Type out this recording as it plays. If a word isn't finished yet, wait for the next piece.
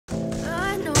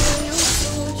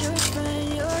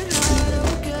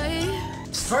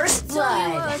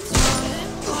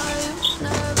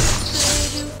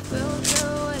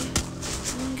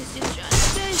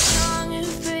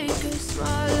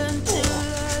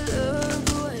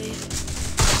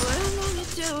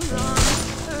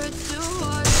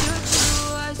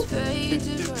need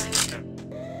you right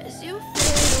as you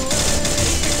fade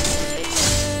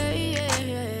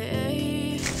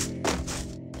away,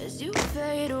 as you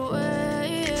fade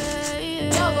away.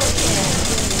 Double kill.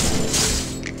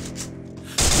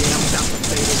 Yeah, I'm about to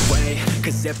fade away,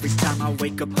 cause every time I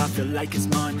wake up I feel like it's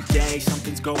Monday.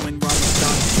 Something's going wrong with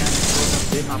all the chemicals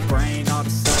up in my brain. All of a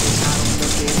sudden I don't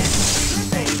look at anything the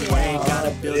same way.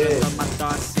 Gotta build up of my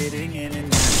thoughts sitting in an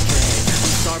ashtray.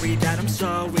 I'm sorry that I'm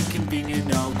so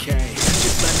inconvenient, okay.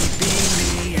 Just let me be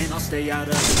me and I'll stay out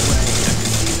of the way.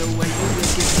 See the way you look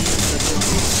at me is such a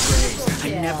disgrace. I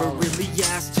never really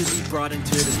asked to be brought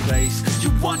into this place.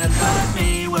 You wanna love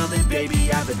me? Well then baby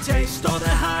have a taste. All the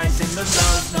highs and the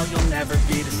lows, no you'll never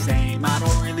be the same. I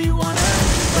don't really wanna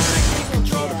hurt you, but I can't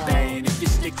control the pain. If you're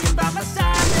sticking by my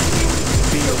side, then we can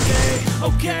be okay.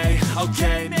 Okay,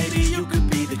 okay, maybe you could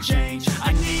be the change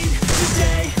I need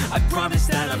today. I promise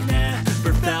that I've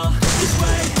never felt this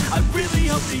way. I really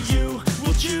hope that you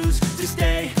will choose to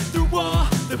stay through all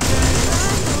the pain. I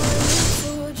know you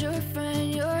told your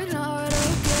friend you're not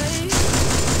okay.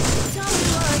 Tell me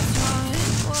what's wrong,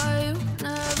 why you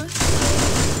never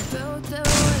felt that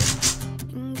way.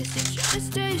 Guess you're trying to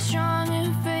stay strong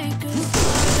and fake it.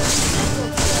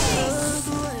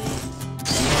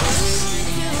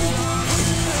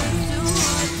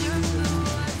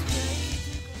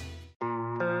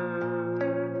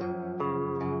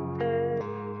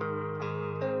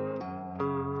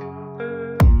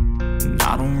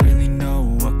 I don't really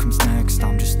know what comes next.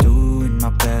 I'm just doing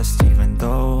my best, even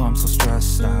though I'm so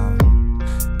stressed out.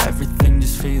 Everything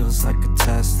just feels like a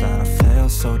test that I fail,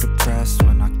 so depressed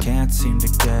when I can't seem to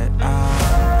get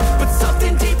out. But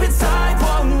something deep inside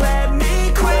won't let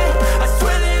me quit. I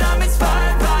swear that I'm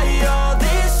inspired by all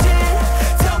this shit.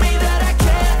 Tell me that I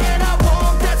can and I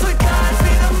won't. That's what guides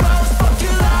me the most. Fuck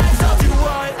your lies, I'll do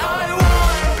what I want.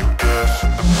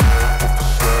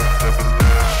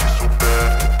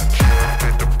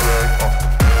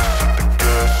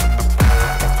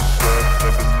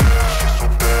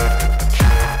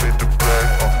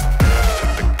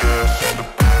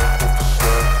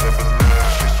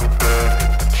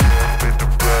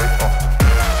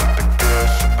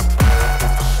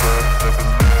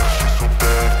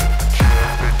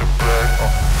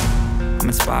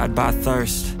 Inspired by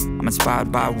thirst, I'm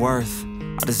inspired by worth.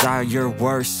 I desire your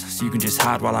worst, so you can just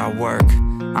hide while I work.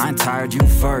 I ain't tired, you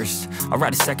first. I'll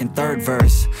write a second, third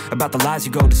verse about the lies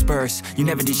you go disperse. You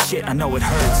never did shit, I know it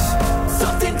hurts.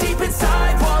 Something deep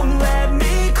inside won't let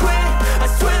me quit. I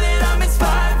swear that I'm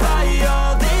inspired by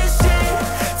all this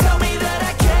shit. Tell me that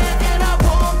I can and I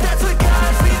won't. That's what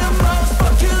guides me the most.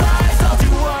 Fuck your lies, I'll do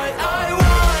what I want.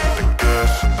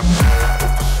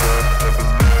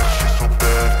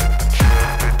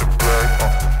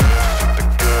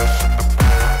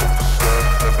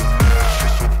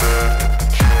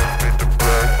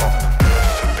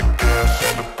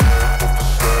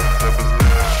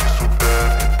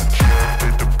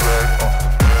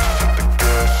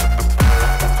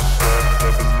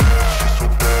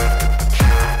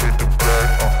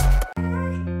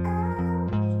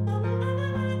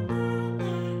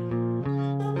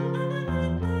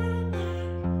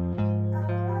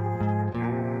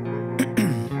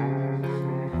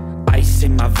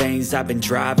 In my veins, I've been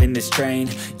driving this train.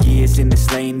 Years in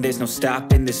this lane, there's no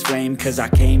stopping this flame. Cause I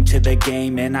came to the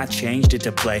game and I changed it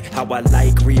to play how I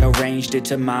like, rearranged it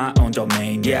to my own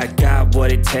domain. Yeah, I got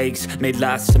what it takes, made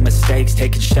lots of mistakes,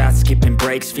 taking shots, skipping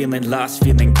breaks, feeling lost,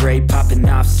 feeling great, popping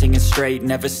off, singing straight,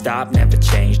 never stopped, never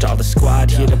changed. All the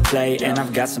squad here to play and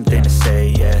I've got something to say,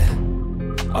 yeah.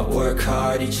 I work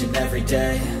hard each and every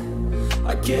day,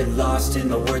 I get lost in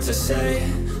the words I say.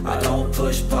 I don't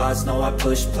push pause, no I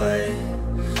push play.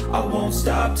 I won't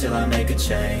stop till I make a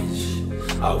change.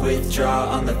 I withdraw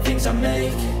on the things I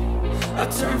make. I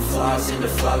turn flaws into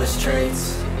flawless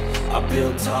traits. I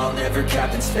build tall, never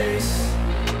capped in space.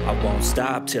 I won't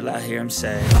stop till I hear him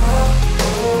say, oh,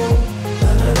 oh,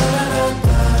 la, la, la, la,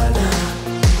 la, la.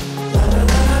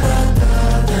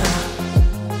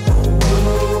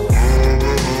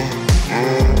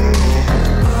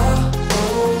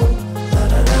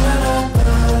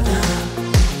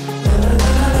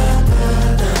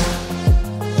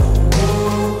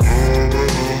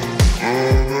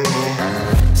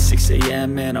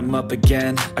 And I'm up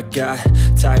again. I got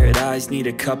tired eyes, need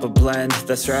a cup of blend.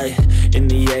 That's right, in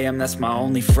the AM, that's my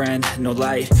only friend. No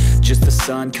light, just the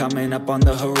sun coming up on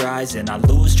the horizon. I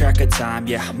lose track of time,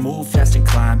 yeah, I move fast and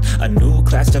climb a new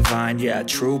class divine, yeah,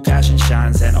 true passion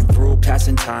shines. And I'm through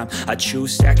passing time, I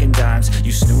choose stacking dimes.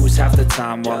 You snooze half the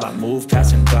time while I move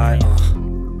passing by.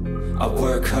 I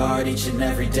work hard each and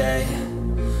every day,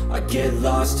 I get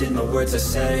lost in the words I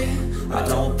say. I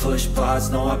don't push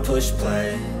pause, no I push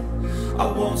play. I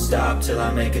won't stop till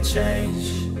I make a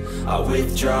change. I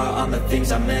withdraw on the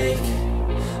things I make.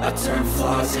 I turn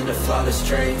flaws into flawless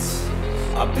traits.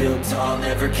 I build tall,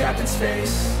 never capped in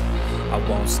space. I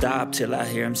won't stop till I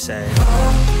hear him say, oh,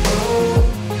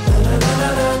 oh, la, la,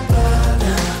 la, la,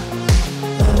 la.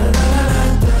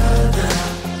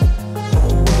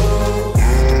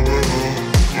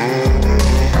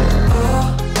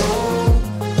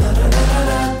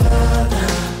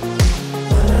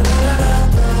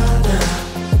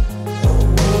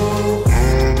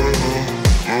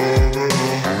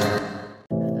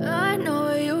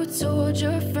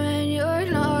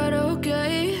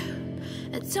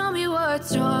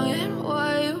 What's wrong and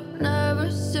why you never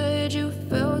said you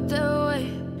felt that way?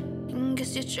 And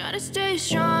guess you're trying to stay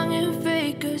strong and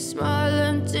fake a smile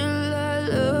until I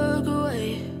look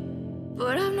away.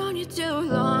 But I've known you too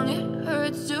long, it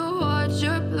hurts to watch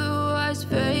your blue eyes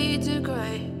fade to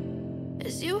gray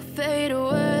as you fade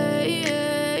away,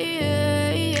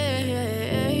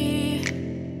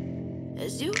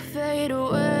 as you fade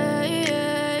away.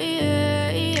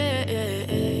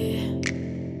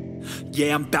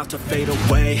 Yeah, I'm about to fade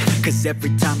away, cause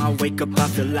every time I wake up I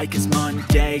feel like it's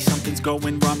Monday. Something's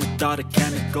going wrong with all the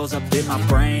chemicals up in my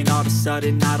brain. All of a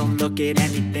sudden I don't look at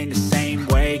anything the same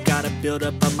way. Gotta build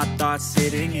up of my thoughts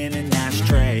sitting in an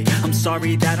ashtray. I'm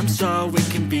sorry that I'm so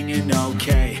inconvenient,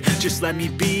 okay. Just let me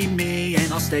be me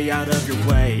and I'll stay out of your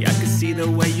way. I can see the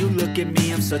way you look at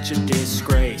me, I'm such a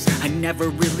disgrace. I never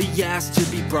really asked to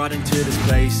be brought into this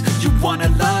place. You wanna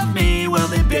love me? Well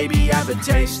then baby have a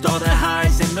taste. All the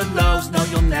highs and the lows, no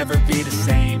you'll never be the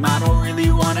same. I don't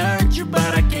really wanna hurt you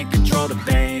but I can't control the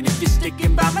pain. If you're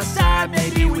sticking by my side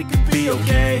maybe we could be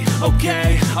okay.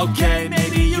 Okay,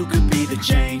 maybe you could be the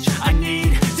change I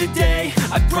need today.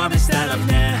 I promise that I've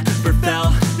never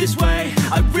felt this way.